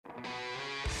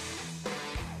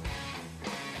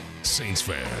Saints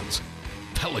fans,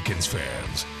 Pelicans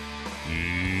fans,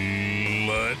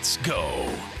 let's go.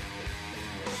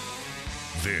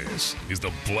 This is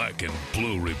the Black and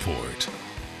Blue Report.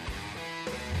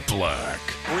 Black.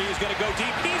 Brees going to go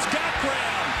deep. He's got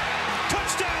ground.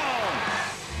 Touchdown.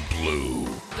 Blue.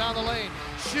 Down the lane.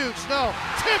 Shoots. No.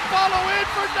 Tip follow in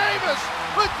for Davis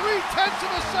with 3/10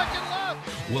 of a second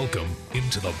left. Welcome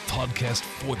into the podcast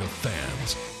for the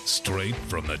fans, straight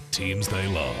from the teams they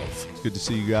love. It's good to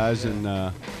see you guys, and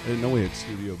I didn't know we had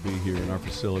Studio B here in our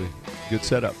facility. Good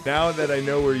setup. Now that I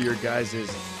know where your guys'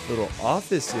 little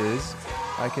office is,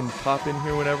 I can pop in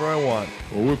here whenever I want.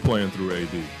 Well, we're playing through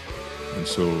AD, and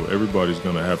so everybody's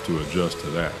going to have to adjust to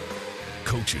that.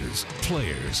 Coaches,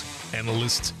 players,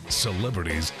 analysts,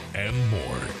 celebrities, and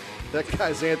more. That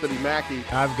guy's Anthony Mackie.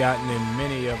 I've gotten in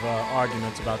many of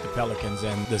arguments about the Pelicans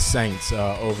and the Saints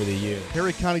over the years.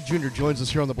 Harry Connick Jr. joins us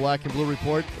here on the Black and Blue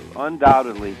Report.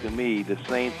 Undoubtedly, to me, the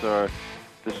Saints are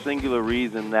the singular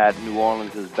reason that New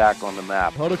Orleans is back on the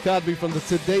map. Hoda Kotb from the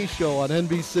Today Show on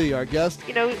NBC, our guest.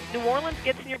 You know, New Orleans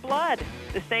gets in your blood.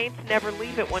 The Saints never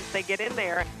leave it once they get in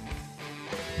there.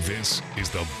 This is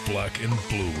the Black and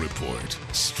Blue Report,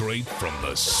 straight from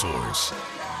the source.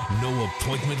 No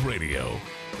appointment radio,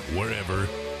 wherever,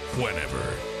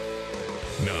 whenever.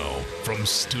 Now, from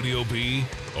Studio B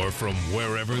or from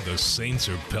wherever the Saints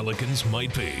or Pelicans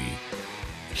might be,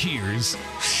 here's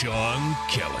Sean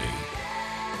Kelly.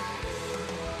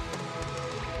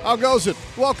 How goes it?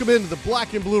 Welcome into the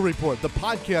Black and Blue Report, the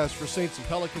podcast for Saints and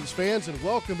Pelicans fans, and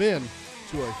welcome in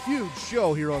to a huge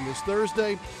show here on this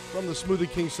Thursday from the Smoothie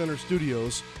King Center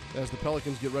studios as the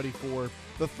Pelicans get ready for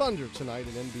the Thunder tonight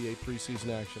in NBA preseason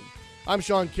action. I'm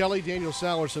Sean Kelly. Daniel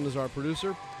Salerson is our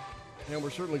producer, and we're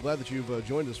certainly glad that you've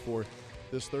joined us for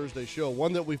this Thursday show,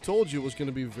 one that we've told you was going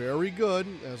to be very good.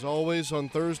 As always, on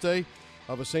Thursday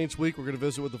of a Saints week, we're going to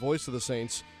visit with the voice of the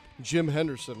Saints, Jim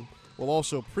Henderson. We'll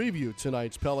also preview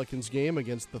tonight's Pelicans game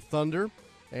against the Thunder,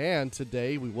 and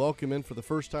today we welcome in for the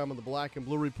first time on the Black and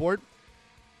Blue Report,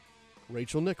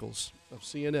 Rachel Nichols of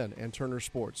CNN and Turner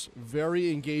Sports.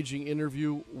 Very engaging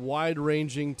interview,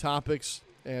 wide-ranging topics,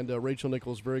 and Rachel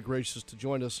Nichols very gracious to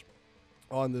join us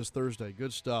on this Thursday.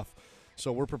 Good stuff.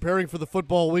 So we're preparing for the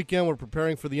football weekend. We're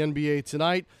preparing for the NBA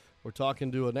tonight. We're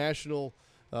talking to a national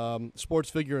sports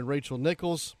figure in Rachel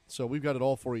Nichols. So we've got it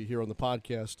all for you here on the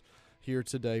podcast here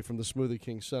today from the Smoothie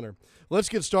King Center. Let's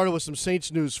get started with some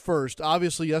Saints news first.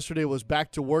 Obviously, yesterday was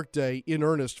back-to-work day in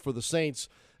earnest for the Saints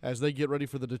as they get ready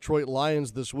for the Detroit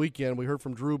Lions this weekend. We heard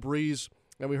from Drew Brees,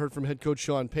 and we heard from head coach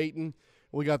Sean Payton.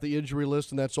 We got the injury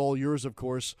list, and that's all yours, of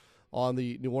course, on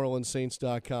the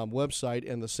NewOrleansSaints.com website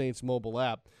and the Saints mobile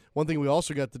app. One thing we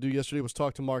also got to do yesterday was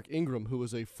talk to Mark Ingram, who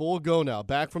is a full go now,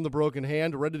 back from the broken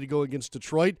hand, ready to go against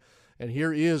Detroit. And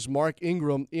here is Mark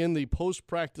Ingram in the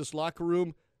post-practice locker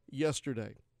room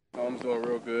yesterday. I'm doing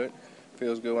real good.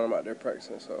 Feels good when I'm out there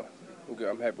practicing, so I'm good.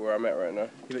 I'm happy where I'm at right now.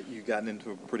 You've gotten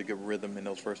into a pretty good rhythm in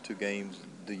those first two games.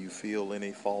 Do you feel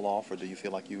any fall off, or do you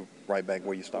feel like you're right back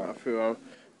where you started? I feel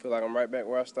like I'm right back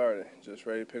where I started, just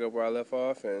ready to pick up where I left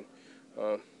off and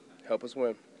help us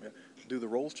win. Yeah. Do the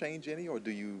roles change any, or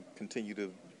do you continue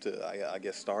to I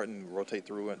guess, start and rotate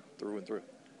through and through?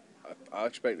 I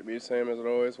expect it to be the same as it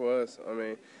always was. I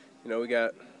mean, we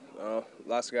got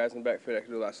lots of guys in the backfield that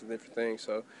can do lots of different things,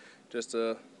 so just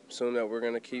assume that we're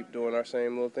going to keep doing our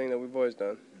same little thing that we've always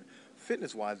done.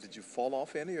 Fitness-wise, did you fall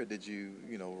off any, or did you,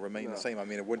 remain the same? I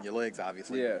mean, it wasn't your legs,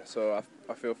 obviously. Yeah, so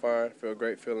I feel fine, feel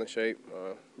great, feel in shape.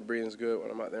 Breathing's good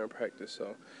when I'm out there in practice.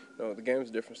 So, the game's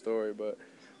a different story, but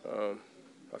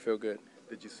I feel good.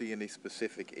 Did you see any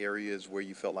specific areas where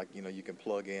you felt like, you can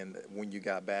plug in when you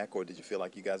got back, or did you feel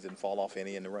like you guys didn't fall off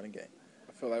any in the running game?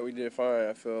 I feel like we did fine.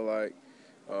 I feel like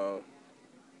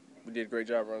we did a great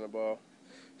job running the ball.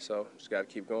 So just got to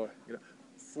keep going.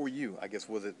 For you, I guess,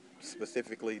 was it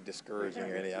specifically discouraging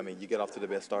or any? I mean, you get off to the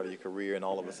best start of your career, and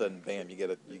all of a sudden, bam, you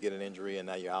get an injury, and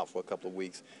now you're out for a couple of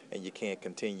weeks, and you can't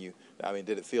continue. I mean,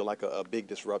 did it feel like a big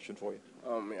disruption for you?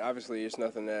 Obviously, it's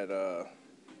nothing that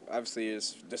obviously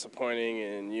is disappointing,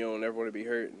 and you don't ever want to be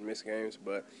hurt and miss games.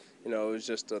 But it was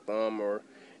just a thumb,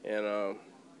 and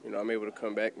I'm able to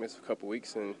come back, miss a couple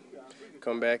weeks, and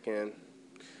come back and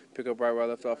pick up right where I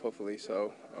left off, hopefully.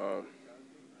 So,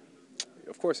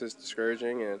 of course, it's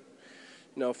discouraging and,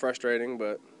 frustrating,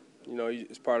 but,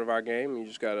 it's part of our game. You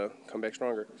just got to come back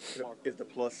stronger. Is the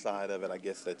plus side of it, I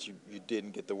guess, that you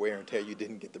didn't get the wear and tear, you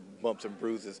didn't get the bumps and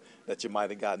bruises that you might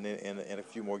have gotten in a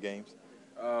few more games?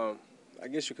 I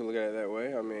guess you could look at it that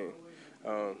way. I mean,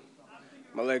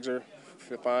 my legs are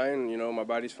fine. My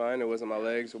body's fine. It wasn't my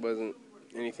legs. It wasn't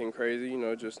anything crazy,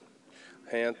 just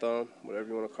hand, thumb, whatever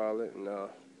you want to call it, and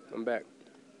I'm back.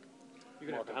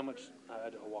 Mark, how much? I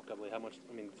walked up late. How much?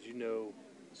 I mean, did you know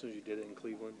as soon as you did it in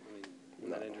Cleveland? I mean,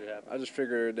 when that injury happened. I just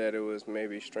figured that it was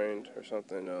maybe strained or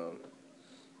something.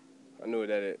 I knew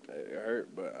that it hurt,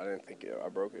 but I didn't think I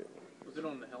broke it. Was it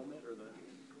on the helmet or the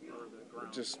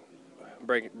ground? Just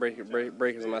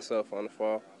breaking myself on the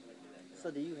fall. So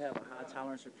do you have a high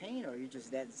tolerance for pain, or are you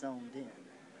just that zoned in?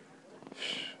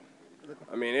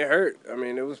 I mean, it hurt. I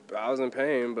mean, I was in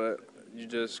pain, but you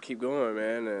just keep going,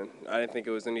 man. And I didn't think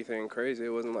it was anything crazy. It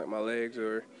wasn't like my legs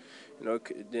or,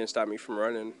 it didn't stop me from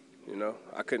running.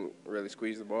 I couldn't really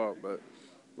squeeze the ball, but,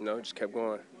 it just kept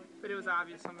going. But it was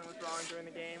obvious something was wrong during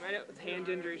the game. I know with hand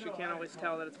injuries, you can't always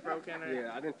tell that it's broken.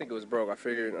 Yeah, I didn't think it was broke. I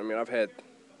figured, I've had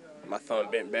my thumb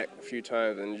bent back a few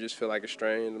times, and you just feel like it's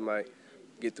strained. It might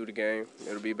get through the game.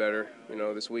 It'll be better,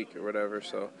 this week or whatever.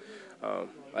 So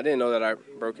I didn't know that I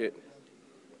broke it.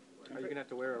 Are you going to have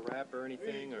to wear a wrap or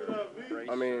anything, or brace?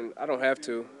 I mean, I don't have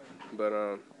to,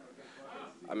 but,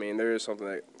 there is something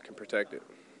that can protect it.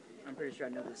 I'm pretty sure I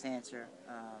know this answer.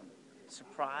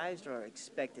 Surprised or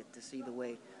expected to see the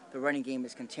way the running game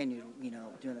has continued,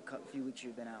 during the few weeks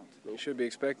you've been out? It should be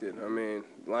expected. The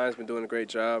Lions been doing a great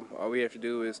job. All we have to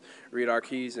do is read our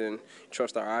keys and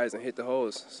trust our eyes and hit the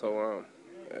holes. So,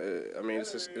 it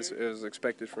was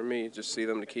expected for me. Just see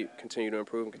them to continue to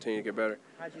improve and continue to get better.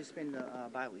 How did you spend the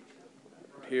bye week?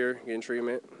 Here, getting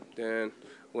treatment, then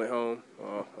went home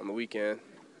on the weekend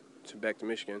back to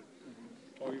Michigan.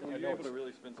 Were you able to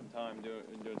really spend some time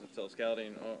doing some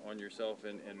self-scouting on yourself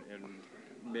and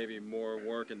maybe more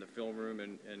work in the film room?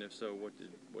 And if so, what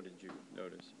did you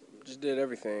notice? Just did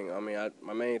everything.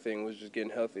 My main thing was just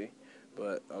getting healthy.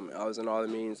 But I was in all the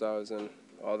meetings. I was in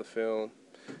all the film.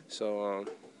 So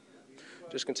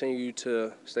just continue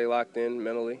to stay locked in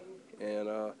mentally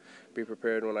and be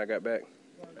prepared when I got back.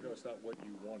 I know it's not what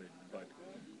you wanted, but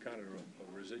kind of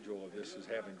a residual of this is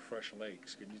having fresh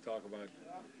legs. Can you talk about,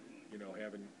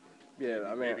 having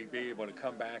maybe be able to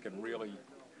come back and really?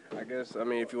 I guess,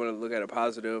 if you want to look at a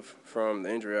positive from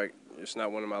the injury, it's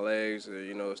not one of my legs,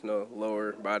 it's no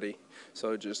lower body.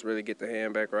 So just really get the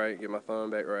hand back right, get my thumb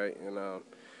back right, and,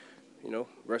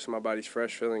 rest of my body's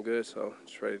fresh, feeling good, so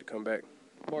just ready to come back.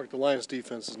 Mark, the Lions'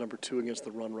 defense is number 2 against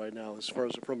the run right now. As far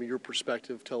as from your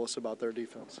perspective, tell us about their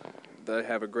defense. They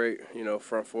have a great,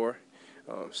 front four.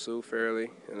 Sue, Fairley,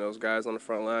 and those guys on the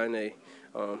front line, they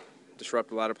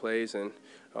disrupt a lot of plays and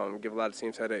give a lot of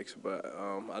teams headaches. But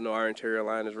I know our interior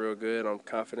line is real good. I'm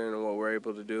confident in what we're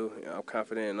able to do. I'm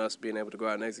confident in us being able to go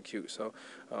out and execute. So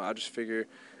I just figure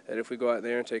that if we go out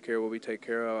there and take care of what we take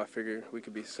care of, I figure we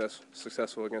could be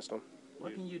successful against them.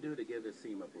 What can you do to give this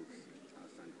team a boost?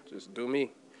 Just do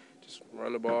me. Just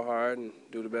run the ball hard and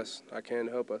do the best I can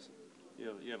to help us.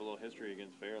 You have a little history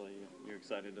against Fairley. You're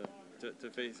excited to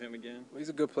face him again? Well, he's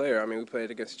a good player. We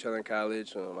played against each other in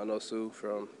college. I know Sue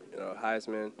from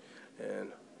Heisman, and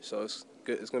so it's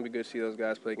good. It's going to be good to see those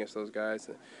guys play against those guys.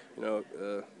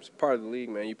 It's part of the league,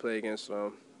 man. You play against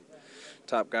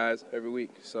top guys every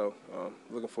week. So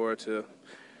looking forward to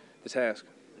the task.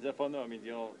 Is that fun though? Do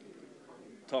you all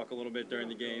talk a little bit during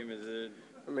the game? Is it?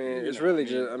 It's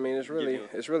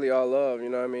really all love.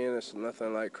 It's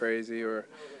nothing like crazy or,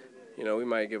 we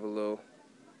might give a little,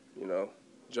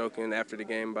 joking after the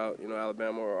game about,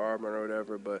 Alabama or Auburn or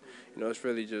whatever. But, it's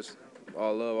really just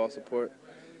all love, all support.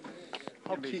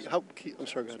 I'm sorry, go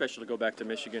ahead. Special to go back to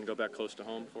Michigan, go back close to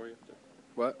home for you?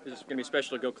 What? Is it going to be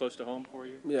special to go close to home for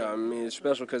you? Yeah, it's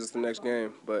special because it's the next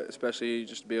game, but especially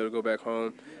just to be able to go back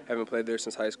home. Haven't played there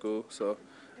since high school, so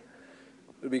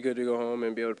it'd be good to go home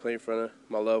and be able to play in front of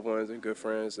my loved ones and good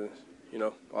friends and,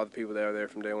 all the people that are there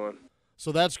from day one.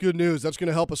 So that's good news. That's going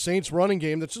to help a Saints running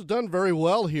game that's done very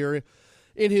well here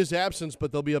in his absence,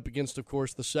 but they'll be up against, of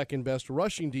course, the second-best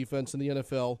rushing defense in the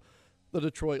NFL, the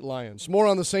Detroit Lions. More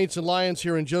on the Saints and Lions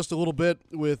here in just a little bit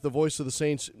with the voice of the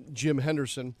Saints, Jim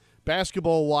Henderson.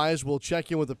 Basketball-wise, we'll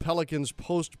check in with the Pelicans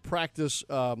post-practice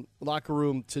locker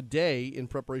room today in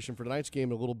preparation for tonight's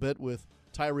game in a little bit with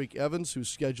Tyreek Evans, who's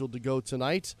scheduled to go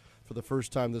tonight for the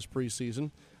first time this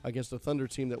preseason against a Thunder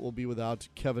team that will be without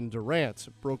Kevin Durant,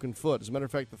 broken foot. As a matter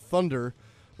of fact, the Thunder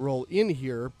roll in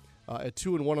here at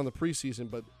 2-1 on the preseason,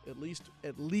 but at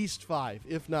least 5,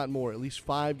 if not more, at least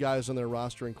 5 guys on their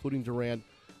roster, including Durant,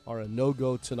 are a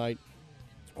no-go tonight.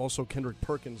 Also, Kendrick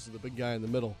Perkins, the big guy in the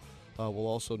middle, will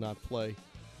also not play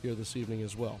here this evening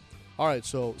as well. All right,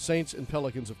 so Saints and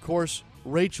Pelicans, of course.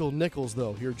 Rachel Nichols,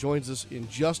 though, here joins us in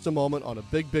just a moment on a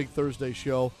big Thursday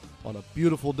show on a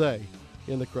beautiful day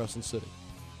in the Crescent City.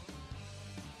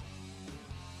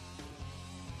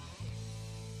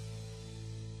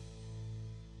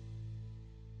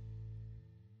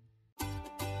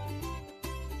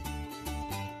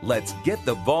 Let's get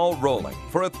the ball rolling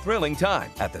for a thrilling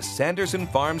time at the Sanderson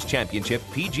Farms Championship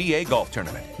PGA Golf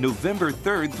Tournament, November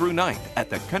 3rd through 9th at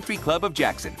the Country Club of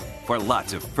Jackson. For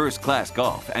lots of first-class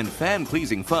golf and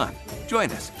fan-pleasing fun,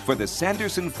 join us for the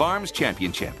Sanderson Farms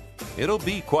Championship. It'll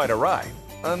be quite a ride,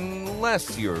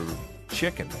 unless you're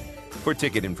chicken. For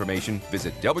ticket information,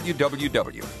 visit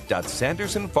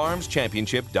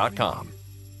www.sandersonfarmschampionship.com.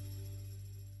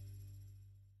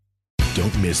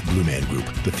 Don't miss Blue Man Group.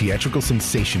 The theatrical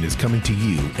sensation is coming to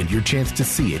you, and your chance to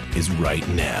see it is right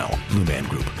now. Blue Man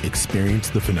Group. Experience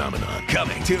the phenomenon.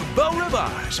 Coming to Beau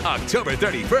Rivage, October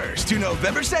 31st to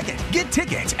November 2nd. Get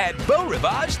tickets at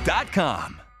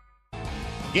BeauRivage.com.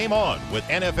 Game on with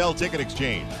NFL Ticket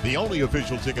Exchange, the only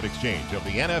official ticket exchange of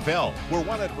the NFL, where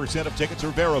 100% of tickets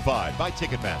are verified by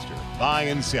Ticketmaster. Buy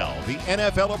and sell the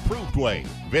NFL-approved way.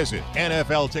 Visit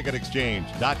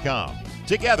NFLTicketExchange.com.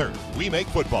 Together, we make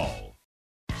football.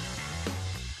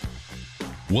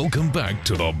 Welcome back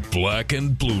to the Black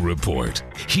and Blue Report.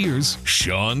 Here's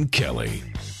Sean Kelly.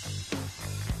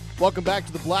 Welcome back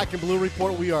to the Black and Blue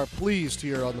Report. We are pleased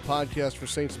here on the podcast for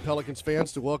Saints and Pelicans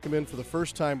fans to welcome in for the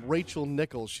first time Rachel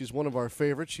Nichols. She's one of our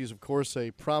favorites. She's, of course,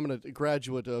 a prominent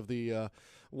graduate of the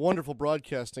wonderful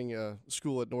broadcasting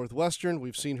school at Northwestern.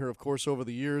 We've seen her, of course, over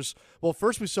the years. Well,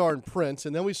 first we saw her in print,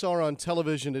 and then we saw her on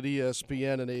television at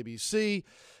ESPN and ABC,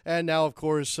 and now, of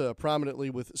course, prominently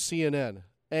with CNN.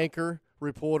 Anchor,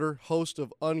 reporter, host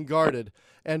of Unguarded,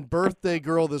 and birthday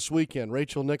girl this weekend.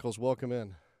 Rachel Nichols, welcome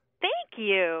in. Thank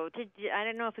you. I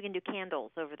don't know if we can do candles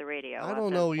over the radio. I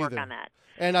don't know work either. on that.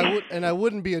 And I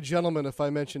wouldn't be a gentleman if I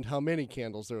mentioned how many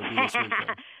candles there would be this weekend.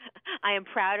 I am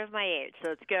proud of my age, so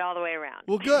it's good all the way around.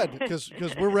 Well, good, because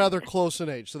we're rather close in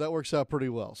age, so that works out pretty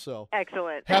well. So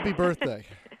excellent. Happy birthday.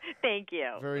 Thank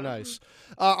you. Very nice.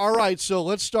 All right, so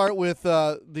let's start with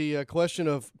the question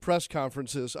of press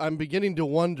conferences. I'm beginning to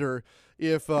wonder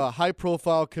if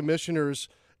high-profile commissioners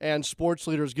and sports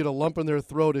leaders get a lump in their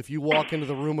throat if you walk into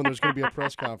the room when there's going to be a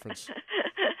press conference.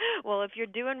 Well, if you're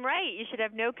doing right, you should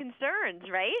have no concerns,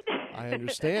 right? I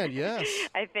understand, yes.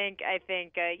 I think it's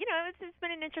been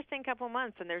an interesting couple of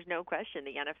months, and there's no question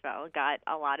the NFL got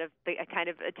a lot of the kind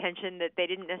of attention that they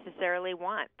didn't necessarily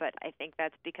want. But I think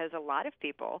that's because a lot of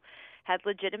people had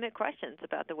legitimate questions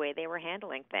about the way they were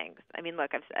handling things. I mean,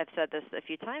 look, I've said this a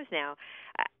few times now.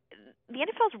 The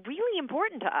NFL is really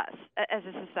important to us as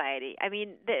a society. I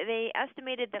mean, they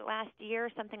estimated that last year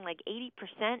something like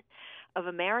 80% of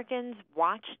Americans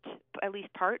watched at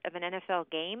least part of an NFL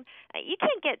game. You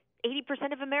can't get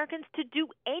 80% of Americans to do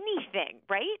anything,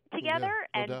 right, together? Yeah,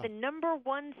 no and doubt. The number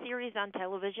one series on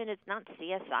television, it's not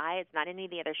CSI, it's not any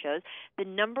of the other shows. The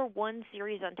number one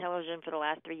series on television for the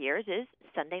last 3 years is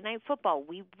Sunday Night Football.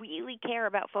 We really care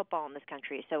about football in this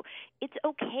country. So it's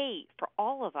okay for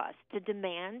all of us to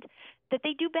demand that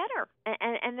they do better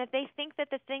and that they think that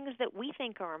the things that we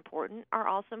think are important are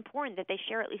also important, that they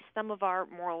share at least some of our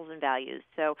morals and values.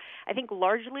 So I think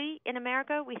largely in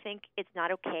America we think it's not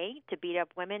okay to beat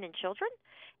up women and children,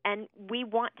 and we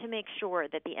want to make sure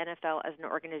that the NFL as an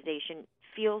organization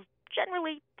feels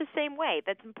generally the same way.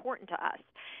 That's important to us.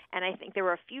 And I think there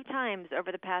were a few times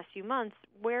over the past few months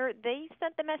where they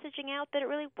sent the messaging out that it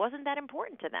really wasn't that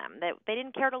important to them, that they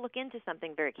didn't care to look into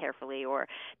something very carefully, or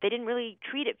they didn't really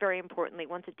treat it very importantly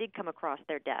once it did come across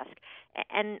their desk.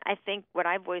 And I think what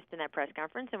I voiced in that press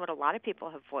conference and what a lot of people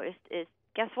have voiced is,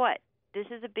 guess what? This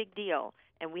is a big deal,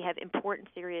 and we have important,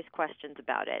 serious questions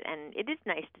about it. And it is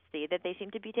nice to see that they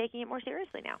seem to be taking it more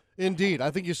seriously now. Indeed.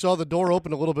 I think you saw the door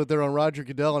open a little bit there on Roger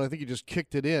Goodell, and I think you just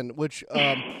kicked it in, which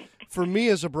for me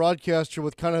as a broadcaster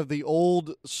with kind of the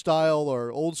old style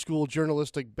or old school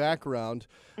journalistic background,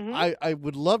 I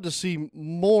would love to see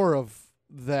more of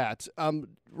that.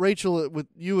 Rachel, with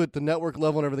you at the network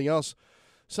level and everything else,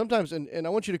 sometimes, and I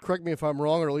want you to correct me if I'm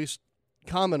wrong or at least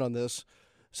comment on this,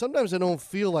 sometimes I don't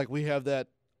feel like we have that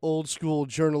old school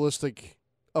journalistic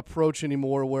approach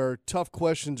anymore where tough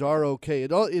questions are okay.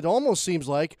 It almost seems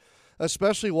like,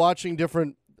 especially watching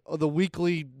the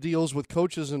weekly deals with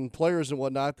coaches and players and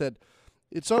whatnot, that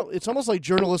it's almost like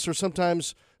journalists are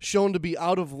sometimes shown to be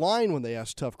out of line when they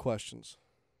ask tough questions.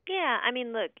 Yeah, I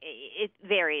mean, look, it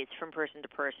varies from person to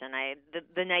person.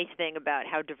 The nice thing about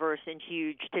how diverse and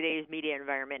huge today's media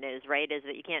environment is, right, is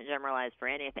that you can't generalize for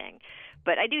anything.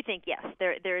 But I do think, yes,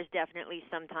 there is definitely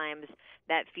sometimes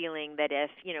that feeling that if,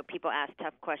 people ask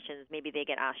tough questions, maybe they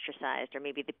get ostracized, or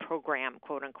maybe the program,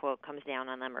 quote unquote, comes down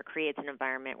on them or creates an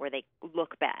environment where they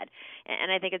look bad.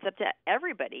 And I think it's up to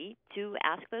everybody to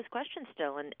ask those questions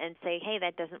still and say, hey,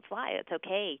 that doesn't fly. It's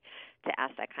okay to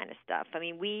ask that kind of stuff. I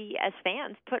mean, we as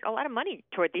fans put a a lot of money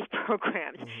toward these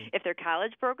programs. If they're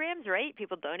college programs, right,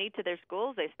 people donate to their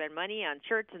schools. They spend money on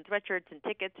shirts and sweatshirts and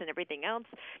tickets and everything else.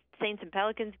 Saints and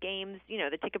Pelicans games,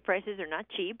 the ticket prices are not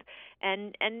cheap,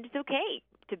 and it's okay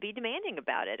to be demanding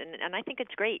about it. And I think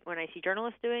it's great when I see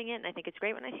journalists doing it, and I think it's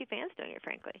great when I see fans doing it,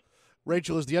 frankly.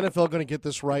 Rachel, is the NFL going to get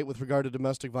this right with regard to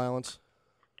domestic violence?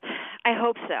 I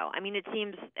hope so. I mean, it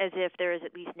seems as if there is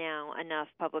at least now enough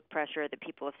public pressure that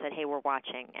people have said, hey, we're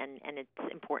watching, and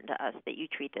it's important to us that you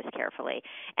treat this carefully.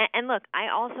 And look, I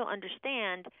also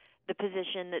understand the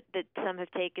position that some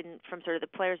have taken from sort of the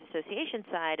Players Association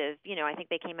side of, I think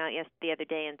they came out the other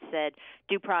day and said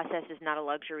due process is not a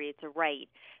luxury, it's a right.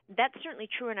 That's certainly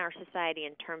true in our society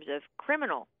in terms of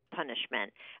criminal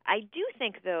punishment. I do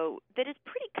think, though, that it's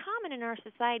pretty common in our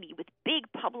society with big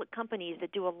public companies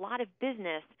that do a lot of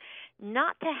business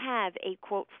not to have a,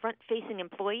 quote, front-facing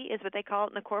employee, is what they call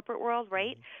it in the corporate world,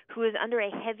 right, who is under a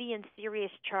heavy and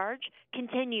serious charge,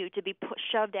 continue to be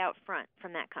shoved out front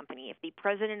from that company. If the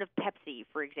president of Pepsi,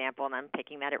 for example, and I'm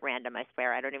picking that at random, I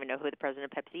swear, I don't even know who the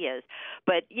president of Pepsi is,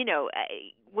 but,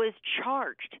 was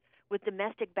charged with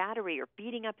domestic battery or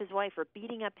beating up his wife or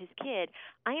beating up his kid,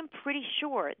 I am pretty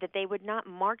sure that they would not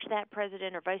march that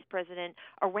president or vice president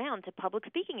around to public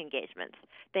speaking engagements.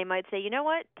 They might say, you know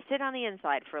what, sit on the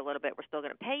inside for a little bit. We're still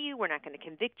going to pay you. We're not going to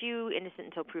convict you innocent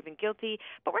until proven guilty,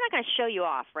 but we're not going to show you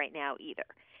off right now either.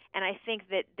 And I think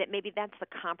that maybe that's the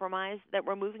compromise that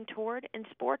we're moving toward in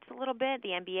sports a little bit. The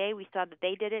NBA, we saw that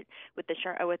they did it with the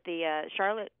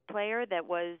Charlotte player that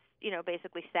was,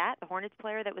 basically sat, the Hornets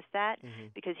player that was sat,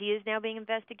 because he is now being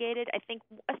investigated. I think,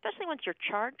 especially once you're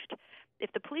charged,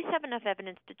 if the police have enough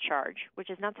evidence to charge, which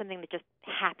is not something that just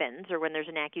happens or when there's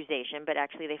an accusation, but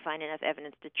actually they find enough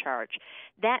evidence to charge,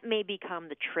 that may become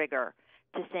the trigger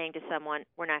to saying to someone,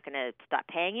 we're not going to stop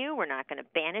paying you, we're not going to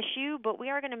banish you, but we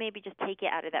are going to maybe just take you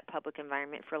out of that public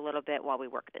environment for a little bit while we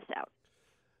work this out.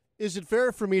 Is it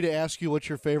fair for me to ask you what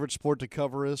your favorite sport to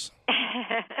cover is?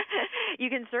 You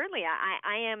can certainly.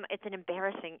 I am. It's an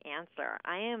embarrassing answer.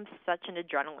 I am such an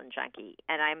adrenaline junkie,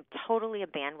 and I'm totally a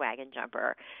bandwagon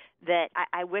jumper that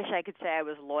I wish I could say I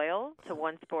was loyal to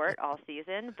one sport all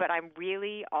season, but I'm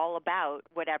really all about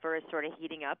whatever is sort of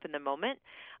heating up in the moment.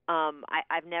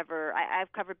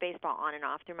 I've covered baseball on and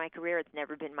off through my career. It's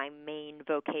never been my main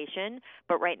vocation,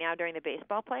 but right now during the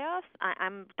baseball playoffs,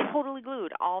 I'm totally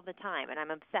glued all the time, and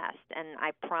I'm obsessed. And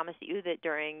I promise you that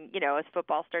during, as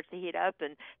football starts to heat up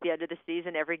and the end of the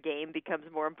season, every game becomes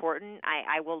more important,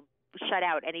 I will shut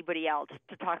out anybody else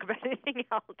to talk about anything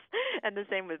else. And the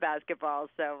same with basketball.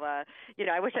 So,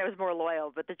 I wish I was more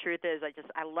loyal, but the truth is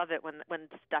I love it when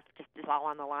stuff just is all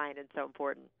on the line and so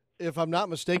important. If I'm not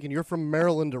mistaken, you're from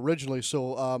Maryland originally,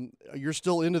 so you're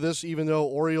still into this even though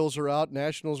Orioles are out,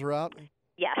 Nationals are out?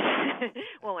 Yes.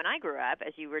 Well, when I grew up,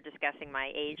 as you were discussing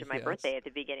my age and my birthday at the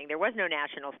beginning, there was no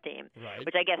Nationals team,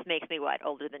 which I guess makes me,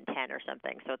 older than 10 or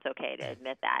something, so it's okay to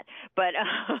admit that. But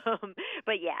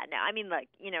yeah, no, I mean,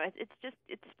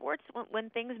 it's sports when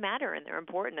things matter and they're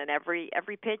important, and every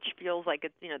pitch feels like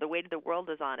it's, the weight of the world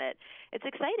is on it. It's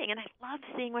exciting, and I love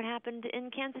seeing what happened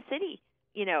in Kansas City.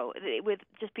 With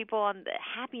just people on the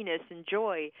happiness and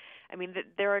joy. I mean,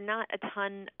 there are not a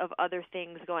ton of other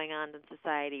things going on in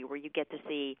society where you get to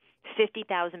see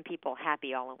 50,000 people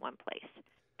happy all in one place.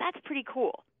 That's pretty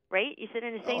cool, right? You sit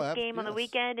in a Saints game on the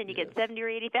weekend and you get 70 or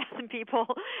 80,000 people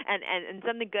and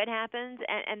something good happens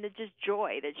and there's just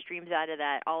joy that streams out of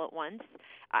that all at once.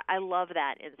 I love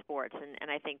that in sports, and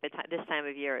I think this time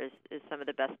of year is some of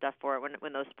the best stuff for it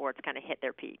when those sports kind of hit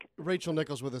their peak. Rachel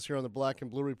Nichols with us here on the Black and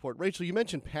Blue Report. Rachel, you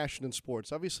mentioned passion in sports.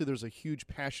 Obviously, there's a huge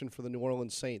passion for the New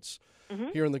Orleans Saints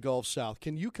here in the Gulf South.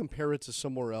 Can you compare it to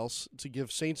somewhere else to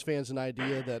give Saints fans an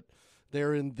idea that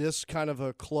they're in this kind of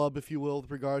a club, if you will,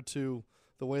 with regard to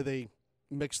the way they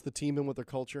mix the team in with their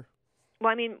culture?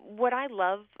 Well, I mean, what I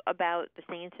love about the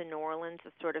Saints in New Orleans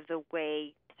is sort of the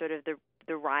way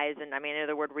the rise, and I mean,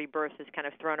 the word rebirth is kind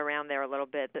of thrown around there a little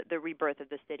bit. The rebirth of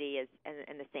the city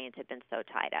and the Saints have been so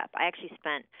tied up. I actually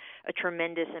spent a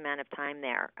tremendous amount of time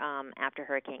there after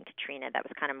Hurricane Katrina. That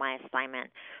was kind of my assignment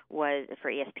was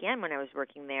for ESPN when I was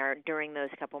working there during those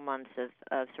couple months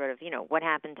of sort of, what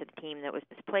happened to the team that was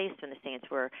displaced when the Saints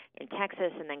were in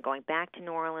Texas, and then going back to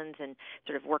New Orleans and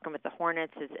sort of working with the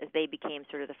Hornets as they became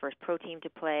sort of the first pro team to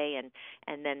play,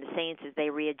 and then the Saints as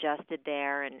they readjusted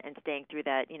there and staying through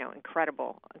that,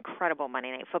 incredible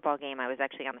Monday Night Football game. I was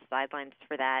actually on the sidelines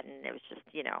for that, and it was just,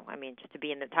 just to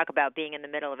be talk about being in the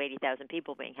middle of 80,000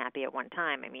 people being happy at one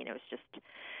time. I mean, it was just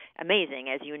amazing,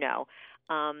 as you know.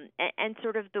 And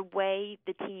sort of the way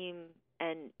the team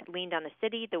and leaned on the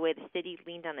city, the way the city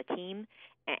leaned on the team,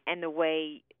 and the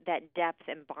way that depth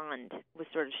and bond was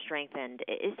sort of strengthened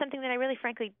is something that I really,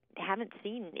 frankly, haven't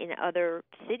seen in other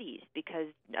cities, because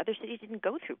other cities didn't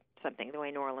go through something the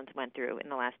way New Orleans went through in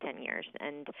the last 10 years.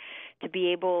 And to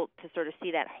be able to sort of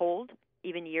see that hold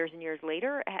even years and years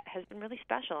later has been really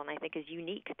special, and I think is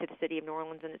unique to the city of New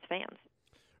Orleans and its fans.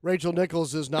 Rachel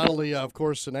Nichols is not only, of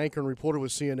course, an anchor and reporter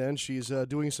with CNN, she's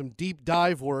doing some deep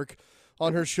dive work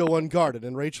on her show Unguarded.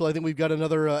 And Rachel, I think we've got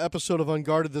another episode of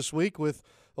Unguarded this week with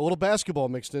a little basketball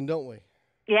mixed in, don't we?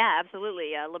 Yeah,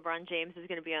 absolutely. LeBron James is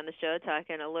going to be on the show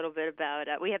talking a little bit about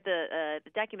we have the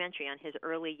documentary on his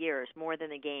early years, More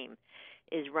Than the Game,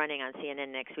 is running on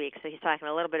CNN next week. So he's talking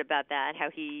a little bit about that, how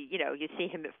he, you see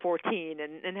him at 14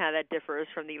 and how that differs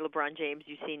from the LeBron James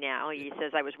you see now. He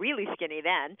says, I was really skinny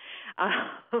then,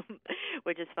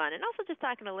 which is fun. And also just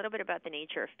talking a little bit about the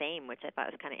nature of fame, which I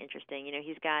thought was kind of interesting.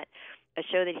 He's got a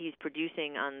show that he's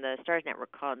producing on the Starz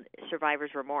Network called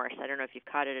Survivor's Remorse. I don't know if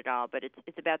you've caught it at all, but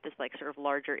it's about this sort of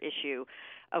larger issue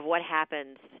of what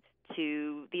happens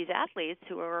to these athletes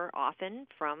who are often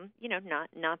from,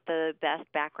 not the best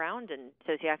background and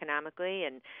socioeconomically,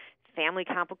 and family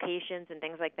complications and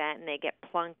things like that, and they get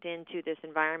plunked into this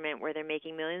environment where they're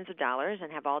making millions of dollars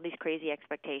and have all these crazy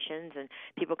expectations and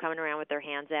people coming around with their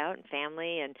hands out and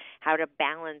family, and how to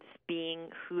balance being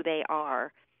who they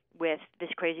are with this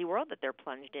crazy world that they're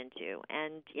plunged into.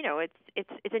 And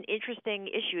it's an interesting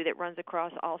issue that runs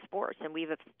across all sports, and we've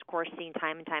of course seen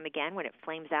time and time again when it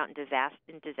flames out in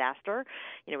disaster.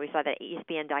 We saw that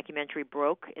ESPN documentary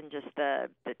Broke, and just the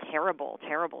terrible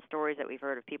stories that we've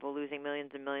heard of people losing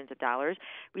millions and millions of dollars.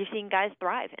 We've seen guys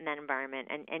thrive in that environment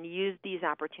and use these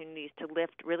opportunities to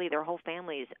lift really their whole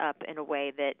families up in a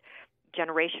way that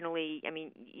generationally,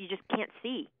 you just can't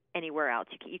see anywhere else.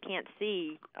 You can't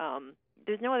see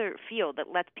there's no other field that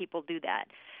lets people do that.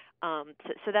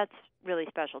 So that's really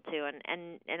special too.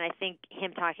 And I think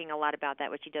him talking a lot about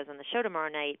that, which he does on the show tomorrow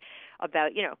night,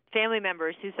 about, family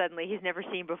members who suddenly he's never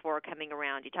seen before coming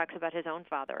around. He talks about his own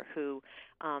father, who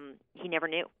he never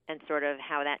knew, and sort of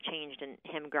how that changed in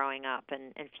him growing up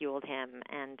and fueled him,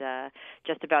 and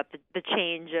just about the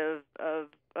change of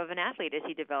an athlete as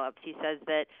he develops. He says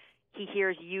that he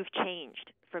hears you've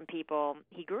changed from people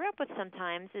he grew up with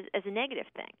sometimes as a negative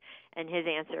thing. And his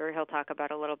answer, he'll talk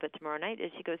about a little bit tomorrow night,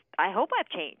 is he goes, I hope I've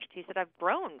changed. He said, I've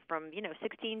grown from,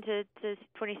 16 to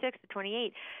 26 to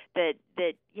 28, that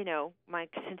my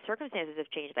circumstances have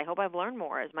changed. I hope I've learned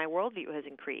more as my worldview has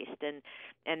increased. And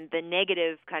the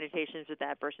negative connotations with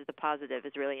that versus the positive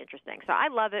is really interesting. So I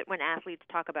love it when athletes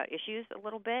talk about issues a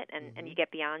little bit, and you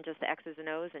get beyond just the X's and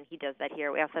O's, and he does that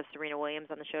here. We also have Serena Williams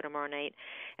on the show tomorrow night,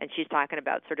 and she's talking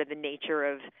about sort of the nature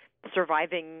of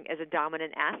surviving as a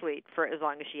dominant athlete for as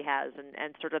long as she has,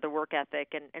 and sort of the work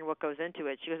ethic and what goes into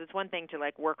it. She goes, it's one thing to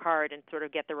work hard and sort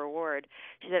of get the reward.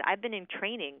 She said, I've been in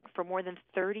training for more than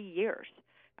 30 years.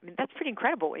 That's pretty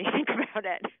incredible when you think about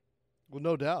it. Well,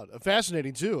 no doubt.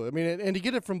 Fascinating, too. And to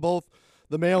get it from both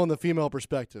the male and the female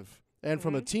perspective, and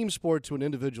from a team sport to an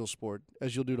individual sport,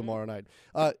 as you'll do tomorrow night.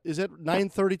 Is it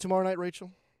 9:30 tomorrow night,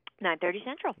 Rachel? 9:30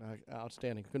 Central.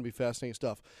 Outstanding. Going to be fascinating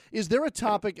stuff. Is there a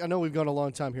topic, I know we've gone a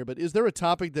long time here, but is there a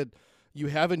topic that you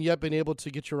haven't yet been able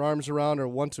to get your arms around or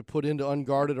want to put into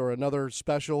Unguarded, or another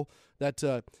special that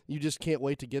you just can't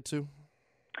wait to get to?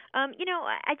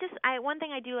 One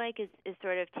thing I do like is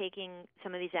sort of taking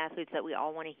some of these athletes that we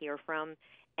all want to hear from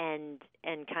and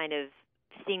kind of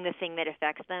seeing the thing that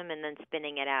affects them and then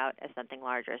spinning it out as something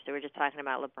larger. So we're just talking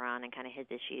about LeBron and kind of his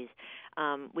issues.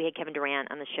 We had Kevin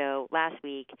Durant on the show last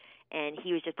week, and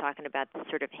he was just talking about the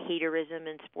sort of haterism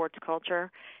in sports culture.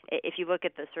 If you look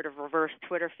at the sort of reverse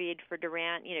Twitter feed for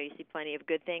Durant, you see plenty of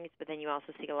good things, but then you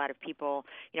also see a lot of people,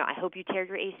 I hope you tear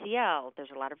your ACL.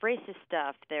 There's a lot of racist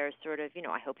stuff. There's sort of,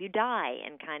 I hope you die,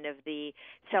 and kind of the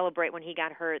celebrate when he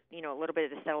got hurt, a little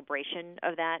bit of the celebration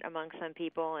of that among some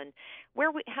people, and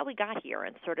how we got here,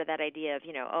 and sort of that idea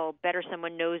of, better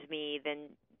someone knows me than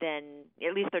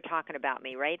at least they're talking about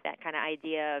me, right? That kind of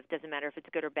idea of doesn't matter if it's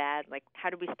good or bad.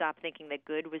 How do we stop thinking that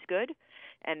good was good,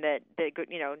 and that good,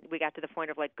 we got to the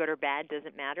point of good or bad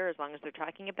doesn't matter as long as they're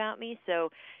talking about me. So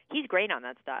he's great on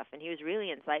that stuff, and he was really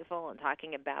insightful in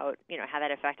talking about how that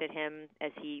affected him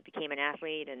as he became an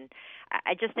athlete. And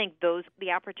I just think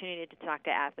the opportunity to talk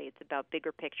to athletes about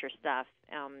bigger picture stuff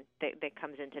that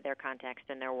comes into their context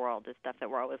and their world is stuff that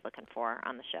we're always looking for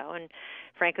on the show. And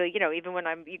frankly, even when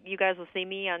you guys will see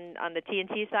me on the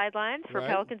TNT sidelines for Right.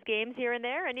 Pelicans games here and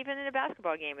there, and even in a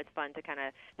basketball game, it's fun to kind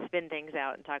of spin things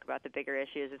out and talk about the bigger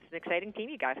issues. It's an exciting team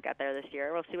you guys got there this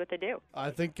year. We'll see what they do. I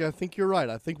think you're right.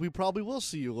 I think we probably will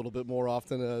see you a little bit more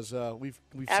often as we've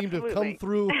seemed to have come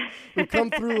through. We've come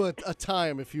through a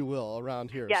time, if you will,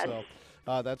 around here. Yes.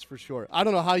 So that's for sure. I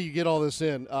don't know how you get all this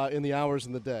in the hours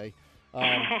in the day.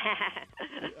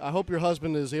 I hope your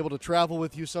husband is able to travel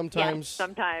with you sometimes. Yes,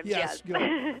 sometimes, yes.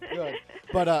 Good.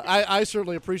 But I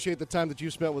certainly appreciate the time that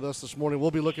you spent with us this morning.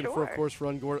 We'll be looking for, of course, for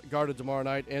Unguarded tomorrow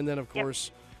night, and then, of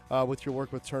course, with your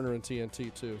work with Turner and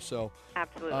TNT, too. So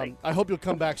absolutely. I hope you'll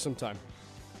come back sometime.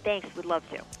 Thanks. We'd love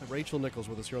to. Rachel Nichols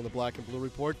with us here on the Black and Blue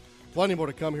Report. Plenty more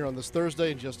to come here on this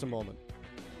Thursday in just a moment.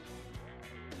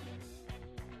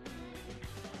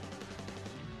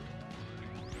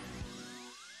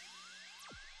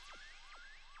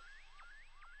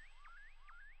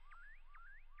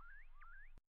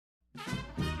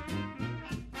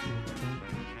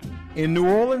 In New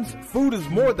Orleans, food is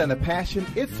more than a passion,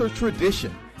 it's a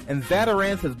tradition. And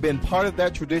Zatarain's has been part of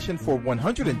that tradition for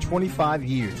 125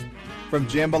 years. From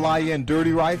jambalaya and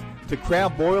dirty rice to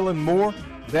crab boil and more,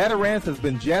 Zatarain's has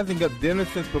been jazzing up dinner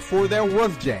since before there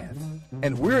was jazz.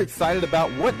 And we're excited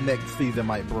about what next season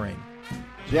might bring.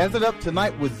 Jazz it up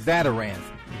tonight with Zatarain's,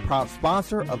 proud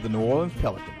sponsor of the New Orleans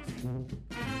Pelicans.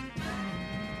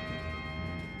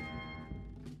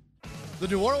 The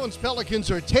New Orleans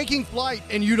Pelicans are taking flight,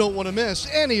 and you don't want to miss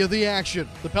any of the action.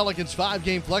 The Pelicans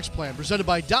 5-game flex plan presented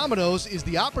by Domino's is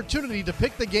the opportunity to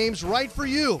pick the games right for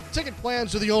you. Ticket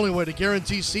plans are the only way to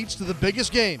guarantee seats to the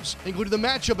biggest games, including the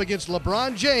matchup against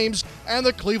LeBron James and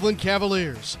the Cleveland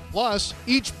Cavaliers. Plus,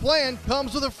 each plan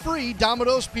comes with a free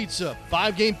Domino's pizza.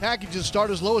 5-game packages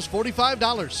start as low as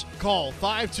 $45. Call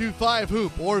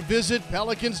 525-HOOP or visit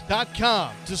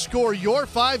Pelicans.com to score your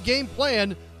 5-game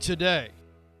plan today.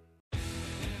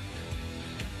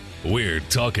 We're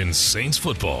talking Saints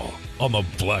football on the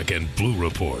Black and Blue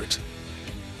Report.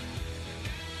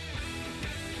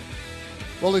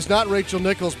 Well, he's not Rachel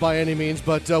Nichols by any means,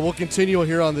 but we'll continue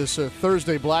here on this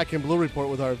Thursday Black and Blue Report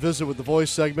with our Visit with the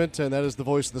Voice segment, and that is the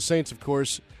voice of the Saints, of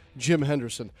course, Jim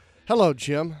Henderson. Hello,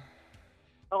 Jim.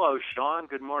 Hello, Sean.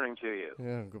 Good morning to you.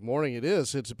 Yeah, good morning. It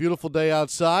is. It's a beautiful day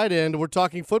outside, and we're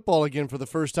talking football again for the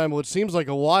first time. Well, it seems like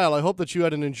a while. I hope that you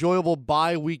had an enjoyable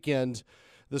bye weekend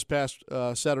this past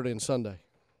Saturday and Sunday.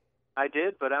 I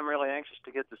did, but I'm really anxious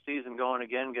to get the season going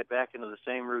again, get back into the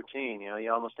same routine. You know,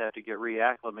 you almost have to get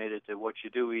reacclimated to what you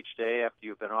do each day after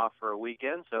you've been off for a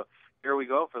weekend. So here we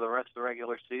go for the rest of the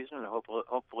regular season, and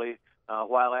hopefully a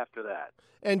while after that.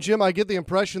 And, Jim, I get the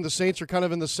impression the Saints are kind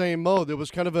of in the same mode. There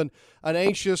was kind of an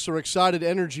anxious or excited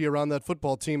energy around that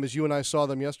football team as you and I saw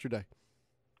them yesterday.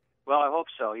 Well, I hope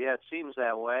so. Yeah, it seems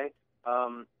that way.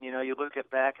 You know, you look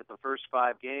back at the first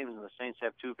 5 games, and the Saints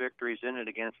have 2 victories in it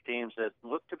against teams that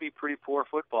look to be pretty poor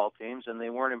football teams, and they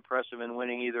weren't impressive in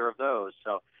winning either of those.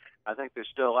 So I think there's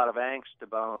still a lot of angst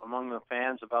among the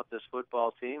fans about this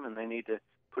football team, and they need to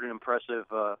put an impressive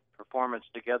performance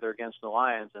together against the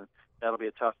Lions, and that'll be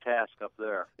a tough task up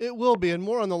there. It will be, and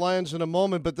more on the Lions in a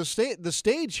moment. But the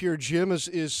stage here, Jim,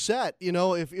 is set. You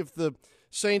know, if the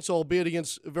Saints, albeit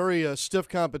against very stiff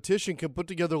competition, can put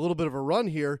together a little bit of a run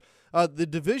here, the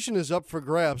division is up for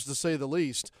grabs, to say the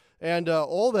least. And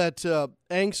all that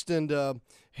angst and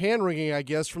hand-wringing, I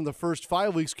guess, from the first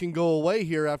 5 weeks can go away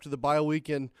here after the bye week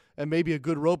and maybe a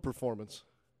good road performance.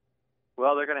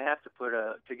 Well, they're going to have to put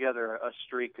together a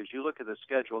streak, because you look at the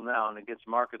schedule now, and it gets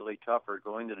markedly tougher,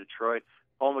 going to Detroit,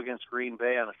 home against Green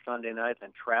Bay on a Sunday night,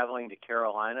 then traveling to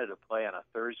Carolina to play on a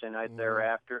Thursday night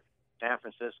thereafter. San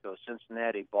Francisco,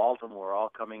 Cincinnati, Baltimore, all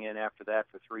coming in after that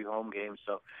for 3 home games.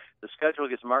 So the schedule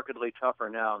gets markedly tougher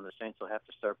now, and the Saints will have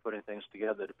to start putting things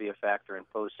together to be a factor in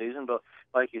postseason. But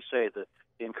like you say, the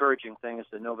encouraging thing is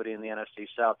that nobody in the NFC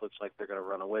South looks like they're going to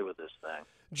run away with this thing.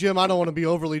 Jim, I don't want to be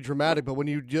overly dramatic, but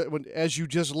as you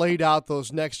just laid out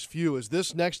those next few, is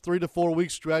this next 3 to 4 week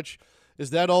stretch,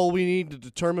 is that all we need to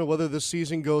determine whether this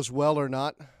season goes well or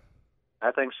not?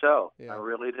 I think so. Yeah. I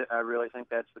really think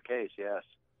that's the case, yes.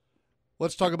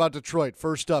 Let's talk about Detroit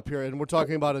first up here, and we're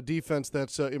talking about a defense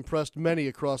that's impressed many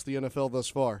across the NFL thus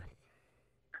far.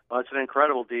 Well, it's an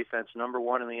incredible defense, number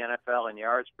 1 in the NFL in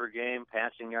yards per game,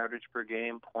 passing yardage per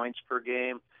game, points per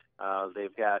game.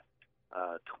 They've got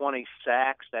 20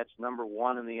 sacks. That's number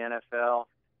 1 in the NFL.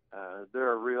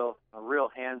 They're a real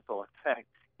handful. In fact,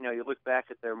 you know, you look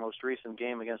back at their most recent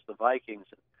game against the Vikings,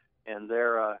 and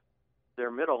their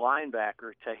middle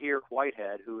linebacker, Tahir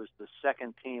Whitehead, who is the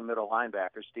second-team middle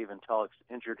linebacker, Stephen Tulloch's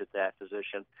injured at that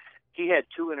position. He had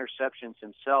 2 interceptions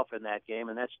himself in that game,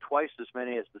 and that's twice as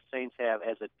many as the Saints have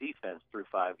as a defense through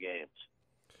 5 games.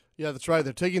 Yeah, that's right.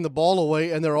 They're taking the ball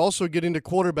away, and they're also getting to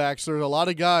quarterbacks. There are a lot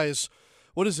of guys.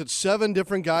 What is it, 7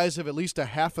 different guys have at least a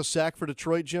half a sack for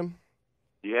Detroit, Jim?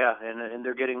 Yeah, and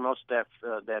they're getting most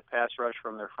of that pass rush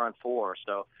from their front four,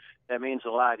 so that means a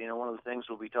lot. You know, one of the things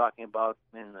we'll be talking about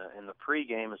in the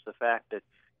pregame is the fact that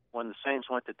when the Saints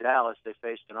went to Dallas, they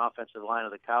faced an offensive line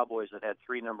of the Cowboys that had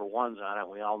 3 number ones on it.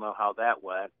 We all know how that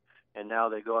went. And now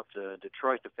they go up to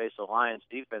Detroit to face a Lions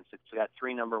defense that's got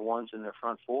 3 number ones in their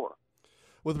front four.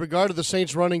 With regard to the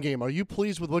Saints running game, are you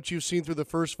pleased with what you've seen through the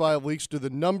first 5 weeks? Do the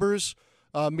numbers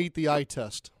meet the eye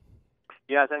test?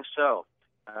 Yeah, I think so.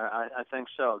 I think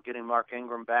so. Getting Mark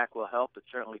Ingram back will help, but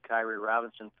certainly Kyrie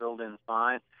Robinson filled in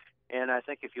fine. And I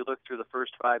think if you look through the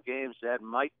first 5 games, that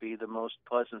might be the most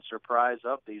pleasant surprise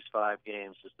of these 5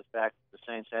 games, is the fact that the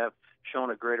Saints have shown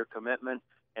a greater commitment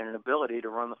and an ability to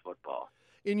run the football.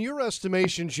 In your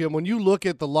estimation, Jim, when you look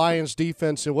at the Lions'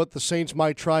 defense and what the Saints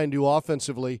might try and do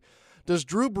offensively, does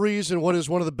Drew Brees, in what is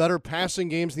one of the better passing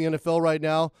games in the NFL right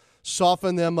now,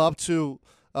 soften them up to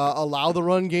allow the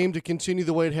run game to continue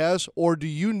the way it has? Or do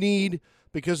you need,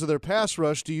 because of their pass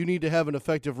rush, do you need to have an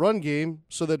effective run game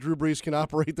so that Drew Brees can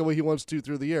operate the way he wants to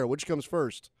through the air? Which comes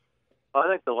first? Well, I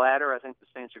think the latter. I think the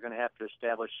Saints are going to have to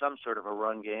establish some sort of a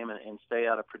run game and stay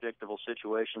out of predictable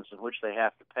situations in which they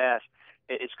have to pass.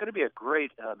 It's going to be a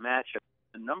great matchup.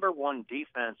 The number 1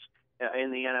 defense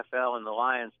in the NFL and the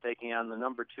Lions taking on the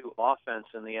number 2 offense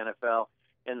in the NFL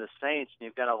in the Saints. And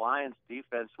you've got a Lions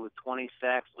defense with 20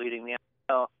 sacks leading the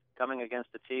NFL coming against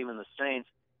a team in the Saints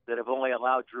that have only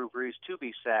allowed Drew Brees to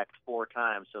be sacked 4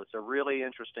 times. So it's a really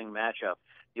interesting matchup.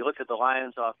 You look at the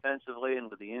Lions offensively and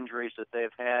with the injuries that they've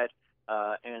had,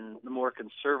 and the more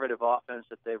conservative offense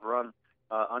that they've run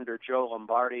under Joe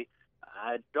Lombardi,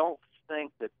 I don't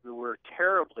think that we're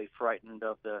terribly frightened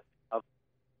of the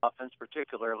offense,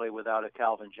 particularly without a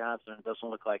Calvin Johnson. It doesn't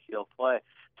look like he'll play.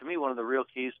 To me, one of the real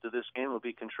keys to this game will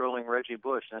be controlling Reggie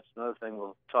Bush. That's another thing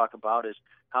we'll talk about, is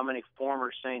how many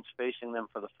former Saints facing them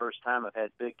for the first time have had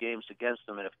big games against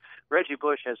them. And if Reggie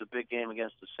Bush has a big game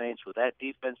against the Saints with that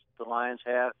defense that the Lions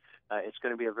have, it's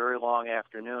going to be a very long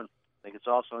afternoon. I think it's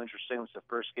also interesting, it's the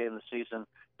first game of the season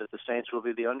that the Saints will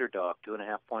be the underdog,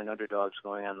 2.5-point underdogs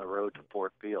going on the road to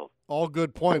Ford Field. All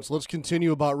good points. Let's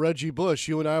continue about Reggie Bush.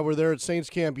 You and I were there at Saints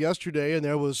camp yesterday, and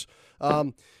there was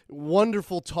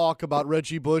wonderful talk about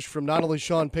Reggie Bush from not only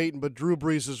Sean Payton but Drew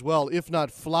Brees as well, if not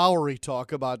flowery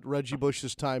talk about Reggie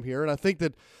Bush's time here. And I think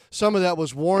that some of that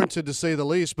was warranted, to say the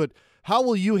least. But how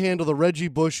will you handle the Reggie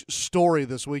Bush story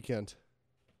this weekend?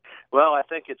 Well, I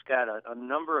think it's got a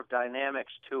number of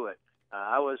dynamics to it.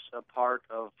 I was a part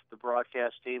of the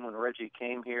broadcast team when Reggie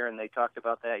came here, and they talked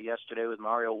about that yesterday with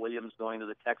Mario Williams going to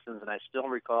the Texans. And I still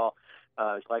recall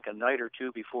it's like a night or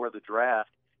two before the draft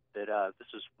that this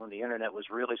is when the Internet was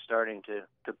really starting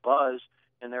to buzz,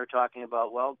 and they were talking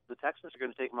about, well, the Texans are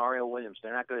going to take Mario Williams.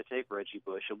 They're not going to take Reggie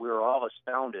Bush. And we were all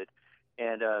astounded,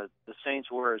 and the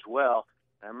Saints were as well.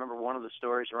 And I remember one of the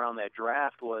stories around that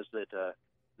draft was that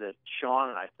Sean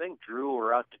and I think Drew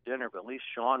were out to dinner, but at least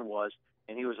Sean was,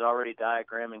 and he was already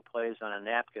diagramming plays on a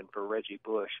napkin for Reggie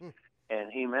Bush.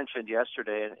 And he mentioned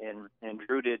yesterday, and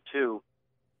Drew did too,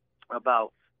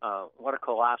 about what a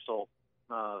colossal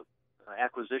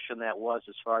acquisition that was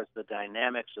as far as the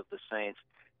dynamics of the Saints.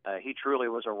 He truly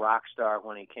was a rock star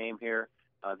when he came here.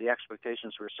 The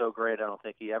expectations were so great, I don't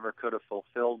think he ever could have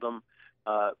fulfilled them.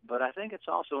 But I think it's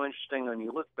also interesting when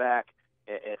you look back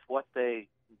at what they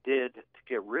did to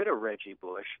get rid of Reggie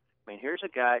Bush. I mean, here's a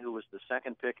guy who was the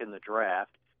 2nd pick in the draft,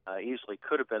 easily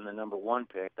could have been the number 1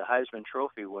 pick, the Heisman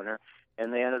Trophy winner,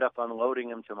 and they ended up unloading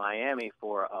him to Miami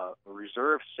for a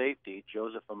reserve safety,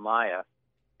 Joseph Amaya,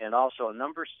 and also a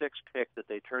number 6 pick that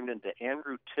they turned into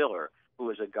Andrew Tiller, who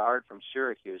was a guard from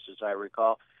Syracuse, as I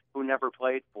recall, who never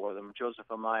played for them. Joseph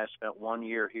Amaya spent 1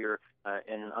 year here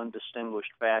in an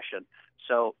undistinguished fashion.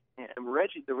 So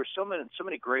Reggie, there were so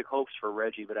many great hopes for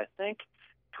Reggie, but I think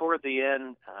toward the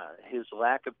end, his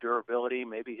lack of durability,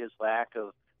 maybe his lack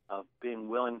of being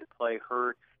willing to play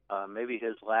hurt, maybe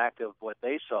his lack of what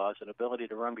they saw as an ability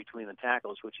to run between the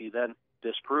tackles, which he then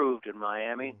disproved in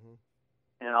Miami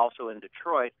and also in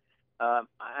Detroit. I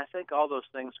think all those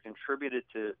things contributed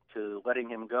to letting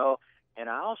him go. And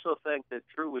I also think that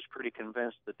Drew was pretty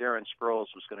convinced that Darren Sproles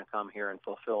was going to come here and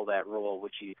fulfill that role,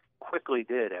 which he quickly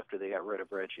did after they got rid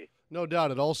of Reggie. No doubt.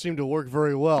 It all seemed to work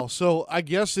very well. So I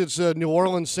guess it's New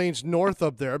Orleans Saints North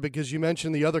up there, because you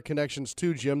mentioned the other connections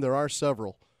too, Jim. There are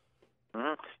several.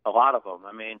 A lot of them.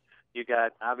 I mean, you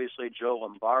got obviously Joe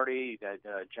Lombardi. You got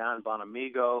John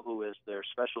Bonamigo, who is their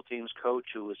special teams coach,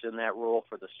 who was in that role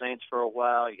for the Saints for a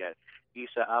while. You got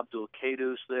Issa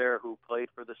Abdul-Quddus there, who played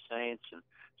for the Saints. And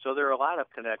so there are a lot of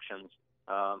connections.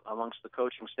 amongst the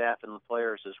coaching staff and the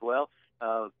players as well.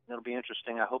 It'll be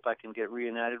interesting. I hope I can get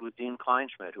reunited with Dean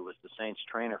Kleinschmidt, who was the Saints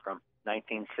trainer from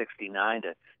 1969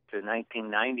 to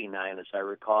 1999, as I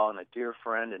recall, and a dear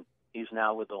friend, and he's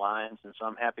now with the Lions, and so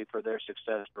I'm happy for their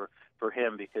success for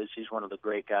him because he's one of the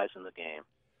great guys in the game.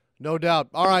 No doubt.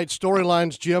 All right,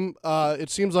 storylines, Jim. It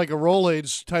seems like a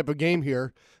Rolaids type of game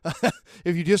here.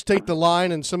 If you just take the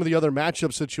line and some of the other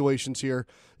matchup situations here,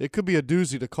 it could be a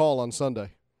doozy to call on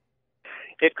Sunday.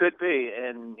 It could be,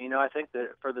 and I think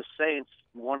that for the Saints,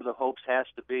 one of the hopes has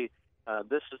to be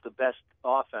this is the best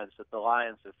offense that the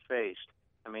Lions have faced.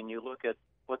 I mean, you look at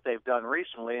what they've done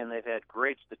recently, and they've had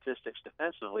great statistics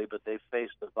defensively, but they've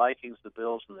faced the Vikings, the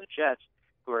Bills, and the Jets,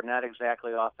 who are not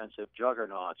exactly offensive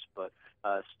juggernauts, but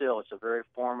still, it's a very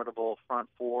formidable front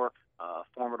four,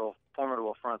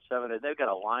 formidable front seven, and they've got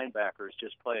a linebacker who's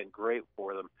just playing great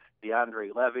for them,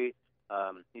 DeAndre Levy.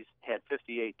 He's had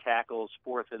 58 tackles,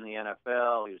 fourth in the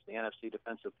NFL. He was the NFC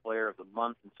Defensive Player of the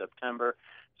Month in September.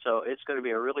 So it's going to be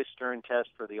a really stern test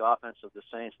for the offense of the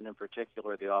Saints, and in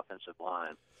particular the offensive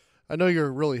line. I know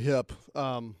you're really hip,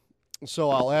 so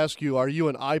I'll ask you, are you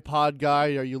an iPod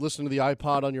guy? Are you listening to the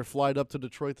iPod on your flight up to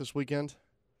Detroit this weekend?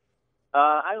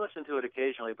 I listen to it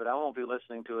occasionally, but I won't be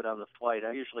listening to it on the flight.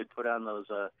 I usually put on those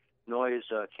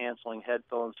noise-canceling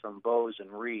headphones from Bose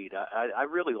and Reed. I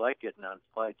really like getting on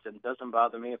flights, and it doesn't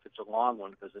bother me if it's a long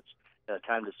one because it's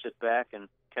time to sit back and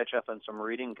catch up on some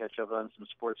reading, catch up on some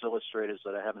Sports Illustrated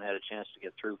that I haven't had a chance to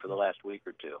get through for the last week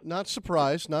or two. Not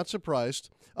surprised.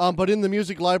 But in the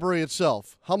music library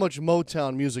itself, how much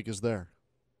Motown music is there?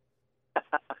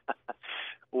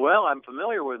 Well, I'm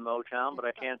familiar with Motown, but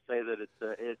I can't say that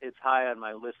it's high on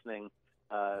my listening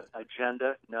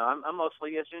agenda. No, I'm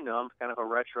mostly, as you know, I'm kind of a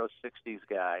retro 60s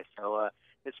guy, so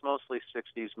it's mostly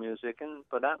 60s music,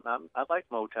 but I like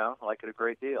Motown. I like it a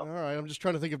great deal. All right, I'm just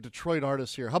trying to think of Detroit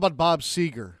artists here. How about Bob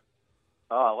Seger?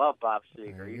 Oh, I love Bob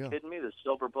Seger. Are you kidding me? The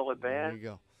Silver Bullet Band? There you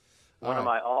go. One of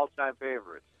my all-time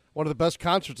favorites. One of the best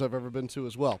concerts I've ever been to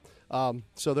as well.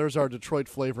 So there's our Detroit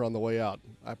flavor on the way out.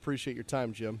 I appreciate your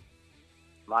time, Jim.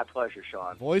 My pleasure,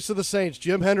 Sean. Voice of the Saints,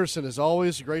 Jim Henderson, is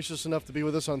always gracious enough to be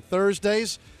with us on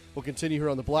Thursdays. We'll continue here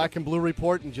on the Black and Blue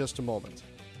Report in just a moment.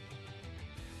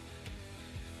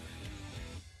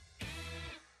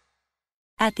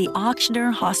 At the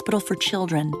Auctioner Hospital for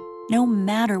Children, no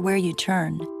matter where you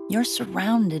turn, you're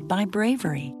surrounded by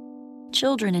bravery.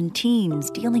 Children and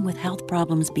teens dealing with health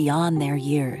problems beyond their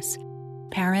years.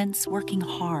 Parents working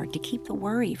hard to keep the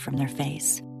worry from their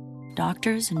face.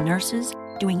 Doctors and nurses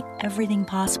doing everything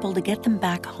possible to get them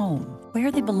back home, where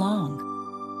they belong.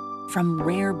 From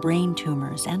rare brain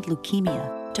tumors and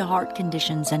leukemia to heart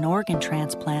conditions and organ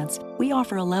transplants, we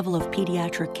offer a level of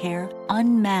pediatric care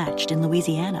unmatched in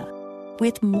Louisiana.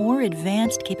 With more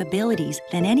advanced capabilities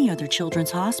than any other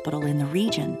children's hospital in the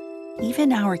region,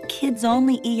 even our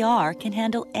kids-only ER can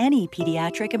handle any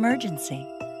pediatric emergency.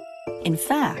 In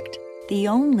fact, the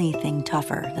only thing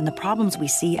tougher than the problems we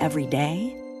see every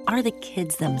day are the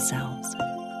kids themselves.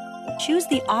 Choose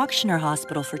the Auctioner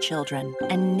Hospital for Children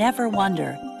and never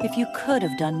wonder if you could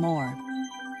have done more.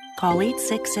 Call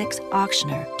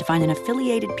 866-AUCTIONER to find an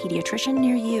affiliated pediatrician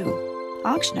near you.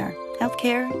 Auctioner,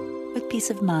 healthcare with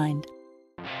peace of mind.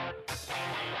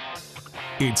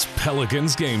 It's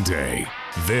Pelicans game day.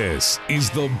 This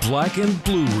is the Black and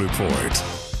Blue Report.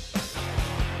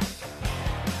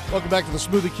 Welcome back to the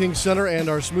Smoothie King Center and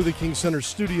our Smoothie King Center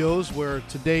studios, where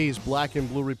today's Black and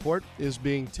Blue Report is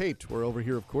being taped. We're over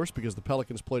here, of course, because the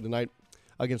Pelicans play tonight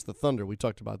against the Thunder. We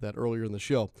talked about that earlier in the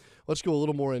show. Let's go a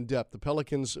little more in depth. The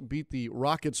Pelicans beat the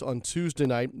Rockets on Tuesday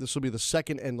night. This will be the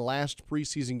second and last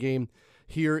preseason game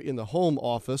here in the home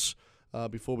office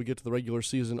before we get to the regular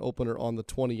season opener on the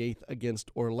 28th against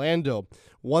Orlando.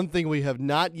 One thing we have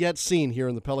not yet seen here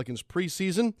in the Pelicans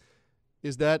preseason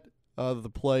is that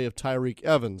the play of Tyreke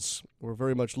Evans. We're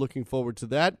very much looking forward to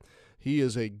that. He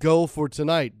is a go for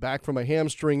tonight, back from a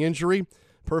hamstring injury.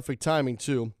 Perfect timing,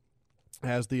 too,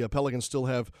 as the Pelicans still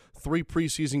have 3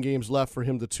 preseason games left for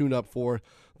him to tune up for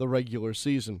the regular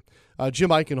season. Jim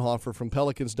Eichenhofer from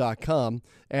Pelicans.com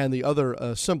and the other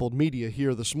assembled media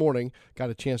here this morning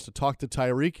got a chance to talk to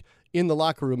Tyreke in the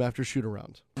locker room after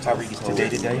shoot-around. Tyreke, is today?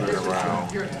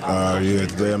 Yeah,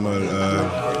 today I'm going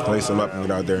to lace him up and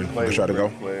get out there and try to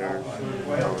go.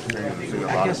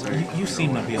 I guess you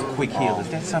seem to be a quick healer. Is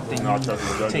that something you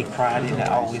take pride in, to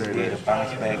always be able to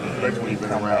bounce back and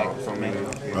come back from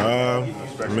injury?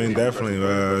 I mean, definitely.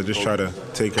 Just try to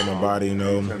take care of my body, you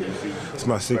know. It's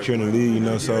my 6th year in the league, you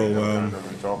know, so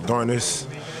during this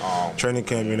training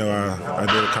camp, you know, I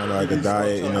did kind of like a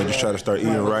diet, you know, just try to start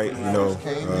eating right, you know,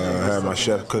 have my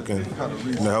chef cooking,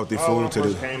 you know, healthy food to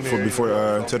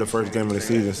the first game of the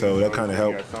season. So that kind of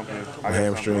helped my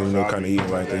hamstring, you know, kind of eating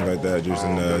right, things like that, just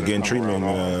and getting treatment.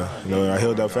 And, you know, I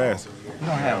healed up fast. You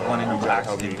don't have one of them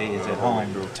oxygen beds at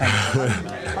home, bro.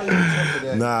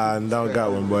 Nah, I don't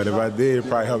got one, but if I did, it'd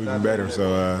probably help even better.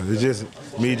 So it's just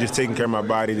me just taking care of my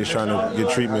body, just trying to get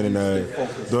treatment and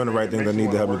doing the right things I need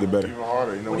to help me get better.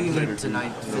 What do you need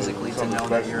tonight physically to know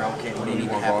that you're okay? What do you need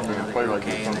to happen to know that you're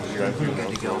okay and that you're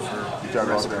good to go for the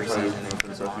rest of the preseason?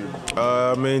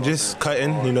 I mean, just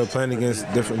cutting, you know, playing against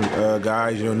different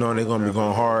guys, you know, knowing they're going to be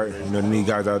going hard. You know, they need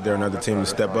guys out there, another team to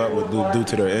step up due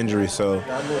to their injury. So,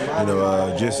 you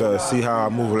know, just see how I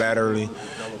move laterally,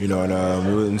 you know,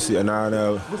 and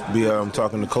I'll be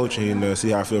talking to coaching and see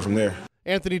how I feel from there.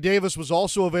 Anthony Davis was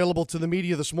also available to the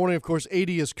media this morning. Of course,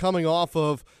 AD is coming off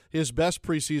of his best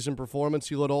preseason performance.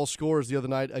 He led all scorers the other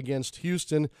night against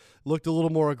Houston, looked a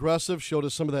little more aggressive, showed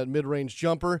us some of that mid-range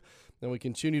jumper, and we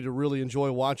continue to really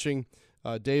enjoy watching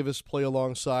Davis play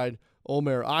alongside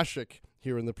Omer Asik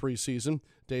here in the preseason.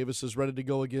 Davis is ready to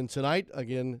go again tonight,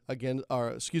 again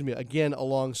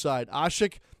alongside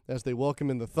Asik as they welcome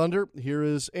in the Thunder. Here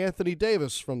is Anthony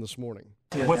Davis from this morning.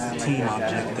 What's the team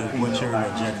objective? What's your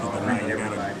objective tonight? You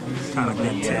got a kind of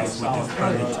good test with this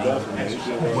other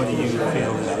team. What do you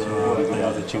feel is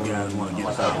that you guys want to get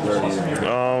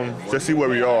accomplished? Just see where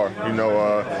we are. You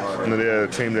know, they're a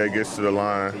team that gets to the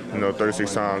line, you know,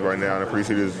 36 times right now in the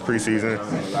preseason.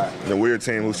 And we're a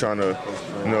team who's trying to,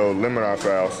 you know, limit our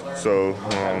fouls. So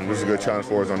this is a good challenge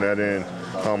for us on that end.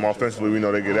 Offensively, we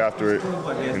know they get after it.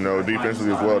 You know,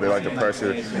 defensively as well, they like the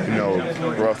pressure. You know,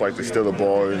 Russ like to steal the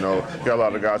ball. You know, got a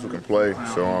lot of guys who can play.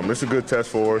 So it's a good test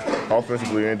for us,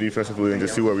 offensively and defensively, and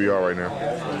just see where we are right now.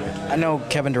 I know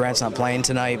Kevin Durant's not playing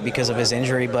tonight because of his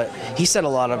injury, but he said a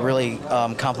lot of really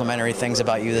complimentary things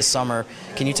about you this summer.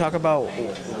 Can you talk about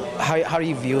how do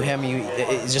you view him?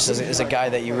 Just as a guy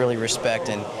that you really respect,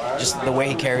 and just the way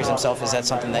he carries himself. Is that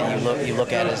something that you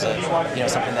look at as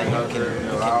something that you can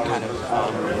kind of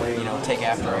take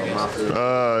after, I guess?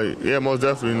 Yeah, most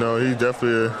definitely. You know, he's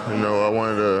definitely one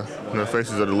of the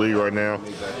faces of the league right now.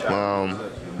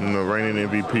 Reigning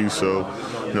MVP. So,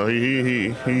 you know,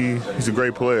 he's a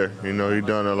great player. You know, he's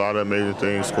done a lot of amazing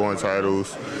things, scoring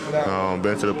titles,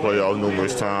 been to the playoffs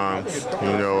numerous times.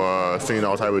 You know, seen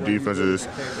all type of defenses.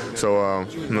 So, I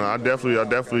definitely,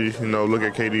 look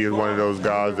at KD as one of those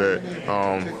guys that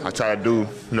I try to do,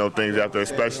 things after,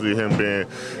 especially him being,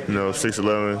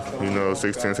 6'11",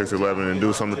 6'10", 6'11", and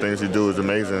do some of the things he do is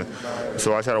amazing.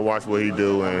 So I try to watch what he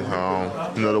do, and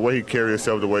the way he carries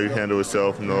himself, the way he handles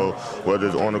himself, whether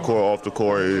it's on the court, off the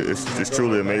court, it's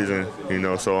truly amazing.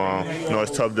 So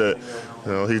it's tough that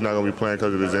he's not going to be playing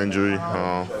because of his injury.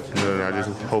 And I just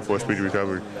hope for a speedy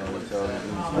recovery.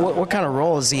 What kind of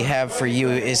role does he have for you?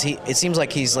 It seems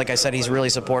like he's, like I said, he's really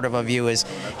supportive of you.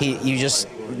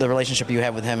 The relationship you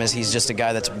have with him is he's just a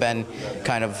guy that's been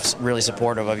kind of really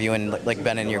supportive of you and like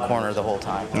been in your corner the whole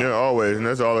time. Yeah, always, and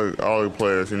that's all the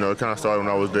players. It kind of started when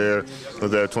I was there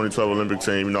with that 2012 Olympic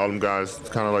team. All them guys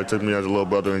kind of like took me as a little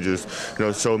brother and just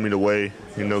showed me the way.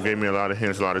 Gave me a lot of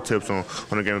hints, a lot of tips on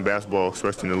the game of basketball,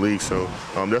 especially in the league. So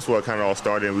that's where it kind of all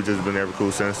started. We've just been there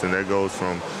cool since, and that goes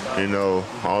from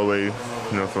all the way.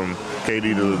 From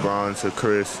KD to LeBron to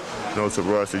Chris, to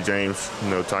Russ to James,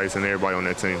 Tyson, everybody on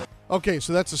that team. Okay,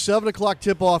 so that's a 7 o'clock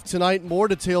tip-off tonight. More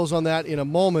details on that in a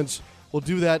moment. We'll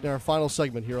do that in our final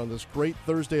segment here on this great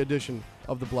Thursday edition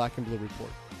of the Black and Blue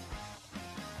Report.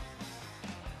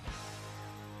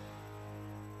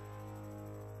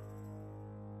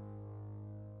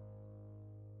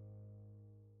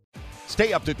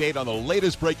 Stay up to date on the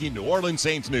latest breaking New Orleans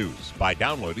Saints news by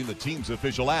downloading the team's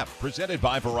official app presented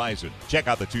by Verizon. Check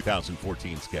out the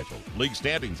 2014 schedule, league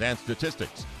standings, and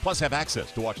statistics. Plus have access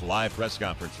to watch live press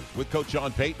conferences with Coach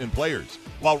Sean Payton and players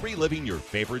while reliving your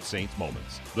favorite Saints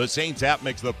moments. The Saints app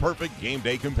makes the perfect game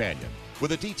day companion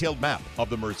with a detailed map of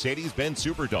the Mercedes-Benz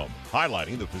Superdome,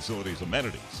 highlighting the facility's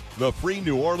amenities. The free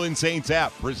New Orleans Saints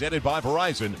app presented by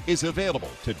Verizon is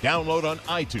available to download on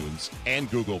iTunes and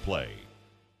Google Play.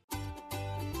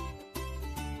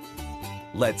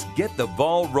 Let's get the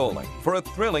ball rolling for a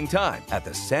thrilling time at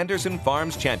the Sanderson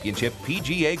Farms Championship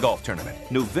PGA Golf Tournament,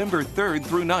 November 3rd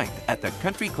through 9th at the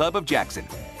Country Club of Jackson.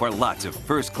 For lots of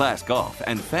first-class golf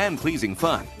and fan-pleasing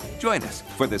fun, join us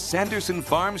for the Sanderson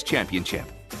Farms Championship.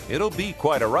 It'll be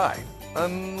quite a ride,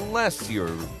 unless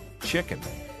you're chicken.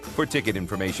 For ticket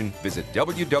information, visit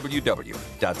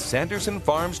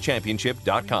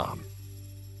www.sandersonfarmschampionship.com.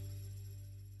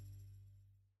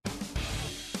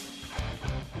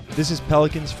 This is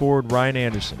Pelicans forward Ryan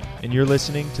Anderson, and you're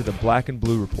listening to the Black and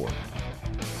Blue Report.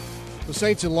 The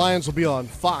Saints and Lions will be on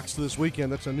Fox this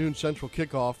weekend. That's a noon Central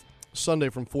kickoff Sunday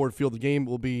from Ford Field. The game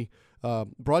will be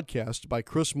broadcast by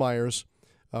Chris Myers,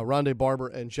 Rondé Barber,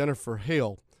 and Jennifer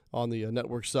Hale on the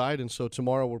network side. And so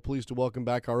tomorrow we're pleased to welcome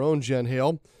back our own Jen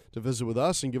Hale to visit with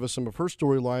us and give us some of her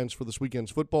storylines for this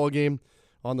weekend's football game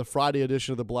on the Friday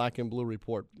edition of the Black and Blue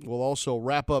Report. We'll also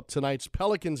wrap up tonight's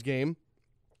Pelicans game,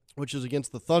 which is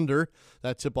against the Thunder.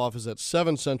 That tip-off is at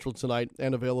 7 Central tonight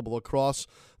and available across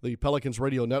the Pelicans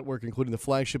radio network, including the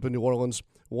flagship in New Orleans,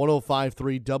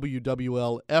 105.3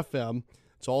 WWL-FM.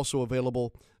 It's also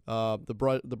available,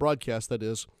 the broadcast, that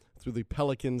is, through the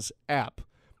Pelicans app.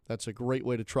 That's a great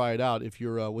way to try it out if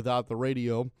you're without the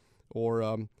radio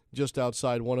or just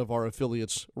outside one of our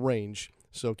affiliates' range.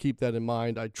 So keep that in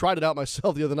mind. I tried it out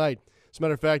myself the other night. As a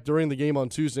matter of fact, during the game on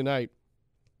Tuesday night,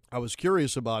 I was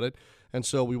curious about it. And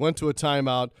so we went to a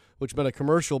timeout, which meant a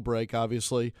commercial break,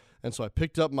 obviously. And so I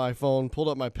picked up my phone, pulled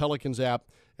up my Pelicans app,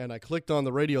 and I clicked on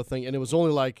the radio thing. And it was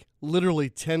only like literally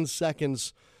 10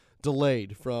 seconds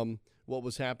delayed from what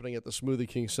was happening at the Smoothie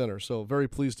King Center. So very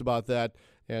pleased about that,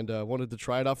 and wanted to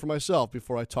try it out for myself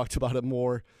before I talked about it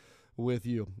more with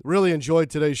you. Really enjoyed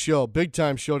today's show.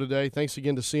 Big-time show today. Thanks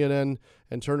again to CNN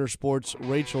and Turner Sports'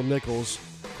 Rachel Nichols.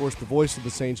 Of course, the voice of the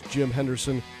Saints, Jim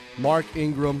Henderson, Mark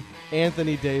Ingram,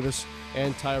 Anthony Davis,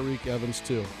 and Tyreek Evans,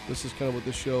 too. This is kind of what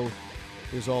this show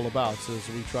is all about, so as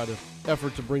we try to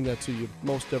effort to bring that to you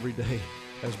most every day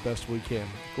as best we can.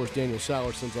 Of course, Daniel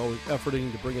Sallerson's always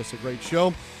efforting to bring us a great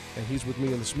show, and he's with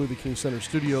me in the Smoothie King Center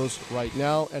studios right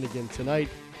now and again tonight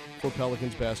for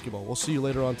Pelicans basketball. We'll see you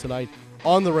later on tonight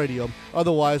on the radio.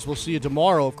 Otherwise, we'll see you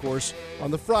tomorrow, of course,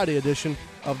 on the Friday edition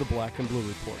of the Black and Blue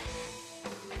Report.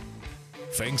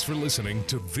 Thanks for listening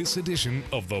to this edition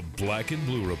of the Black and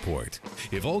Blue Report.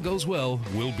 If all goes well,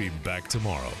 we'll be back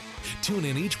tomorrow. Tune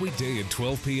in each weekday at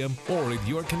 12 p.m. or at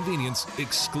your convenience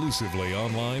exclusively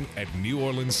online at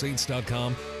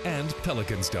NewOrleansSaints.com and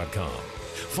Pelicans.com.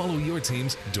 Follow your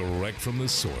teams direct from the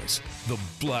source, the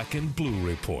Black and Blue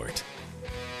Report.